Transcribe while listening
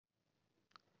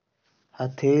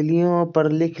हथेलियों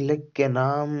पर लिख लिख के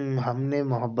नाम हमने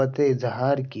मोहब्बत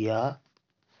इजहार किया।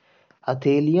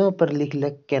 हथेलियों पर लिख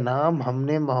लिख के नाम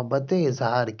हमने मोहब्बत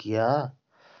इजहार किया।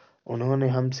 उन्होंने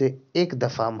हमसे एक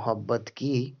दफा मोहब्बत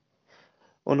की।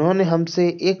 उन्होंने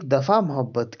हमसे एक दफा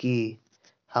मोहब्बत की।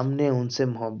 हमने उनसे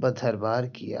मोहब्बत हर बार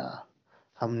किया।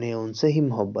 हमने उनसे ही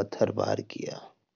मोहब्बत हर बार किया।